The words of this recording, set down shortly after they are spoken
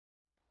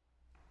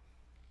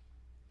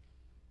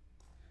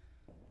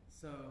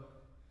So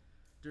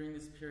during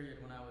this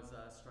period when I was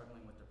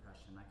struggling with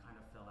depression, I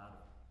kind of fell out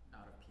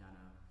of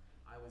piano.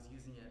 I was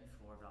using it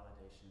for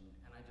validation,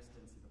 and I just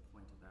didn't see the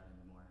point of that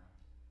anymore.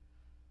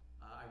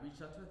 I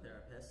reached out to a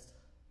therapist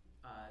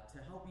to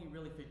help me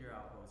really figure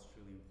out what was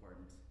truly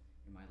important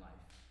in my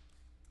life.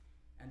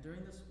 And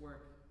during this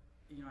work,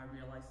 I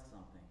realized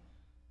something.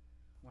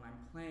 When I'm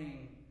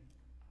playing,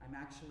 I'm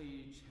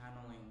actually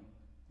channeling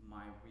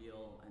my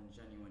real and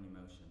genuine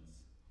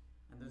emotions.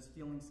 And those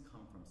feelings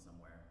come from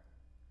somewhere.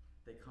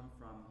 They come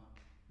from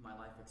my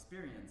life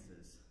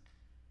experiences.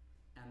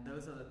 And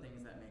those are the things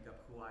that make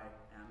up who I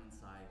am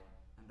inside,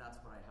 and that's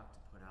what I have to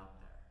put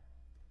out there.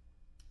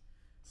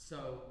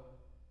 So,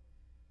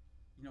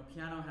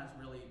 piano has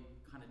really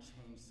kind of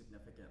changed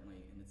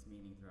significantly in its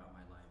meaning throughout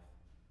my life,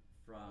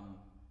 from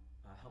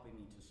helping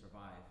me to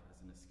survive as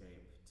an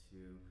escape,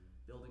 to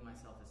building my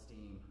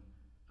self-esteem,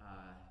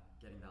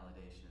 getting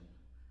validation.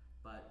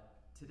 But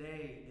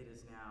today, it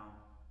is now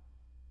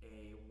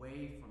a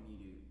way for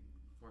me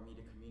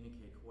to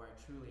communicate who I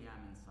truly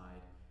am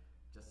inside,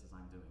 just as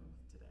I'm doing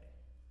today.